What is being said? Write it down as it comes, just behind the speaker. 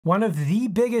One of the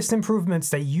biggest improvements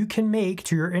that you can make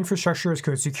to your infrastructure as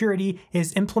code security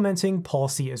is implementing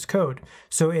policy as code.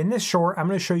 So in this short, I'm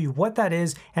going to show you what that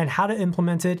is and how to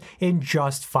implement it in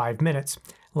just 5 minutes.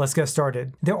 Let's get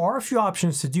started. There are a few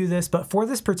options to do this, but for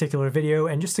this particular video,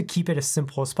 and just to keep it as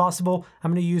simple as possible,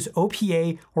 I'm going to use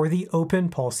OPA, or the Open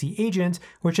Policy Agent,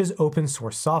 which is open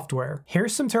source software.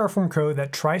 Here's some Terraform code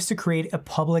that tries to create a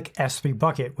public S3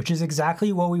 bucket, which is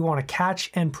exactly what we want to catch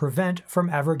and prevent from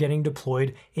ever getting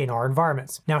deployed in our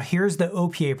environments. Now here's the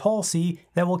OPA policy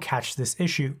that will catch this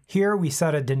issue. Here we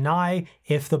set a deny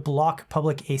if the block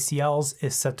public ACLs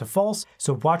is set to false.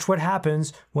 So watch what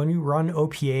happens when we run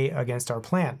OPA against our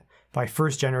plan, by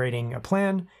first generating a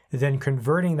plan, then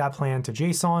converting that plan to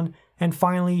JSON, and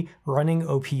finally running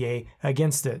OPA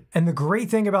against it. And the great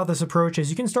thing about this approach is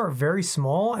you can start very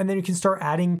small and then you can start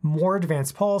adding more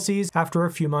advanced policies after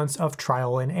a few months of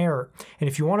trial and error. And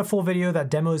if you want a full video that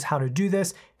demos how to do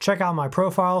this, check out my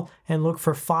profile and look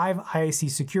for 5 IAC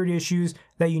security issues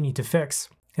that you need to fix.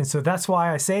 And so that's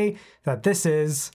why I say that this is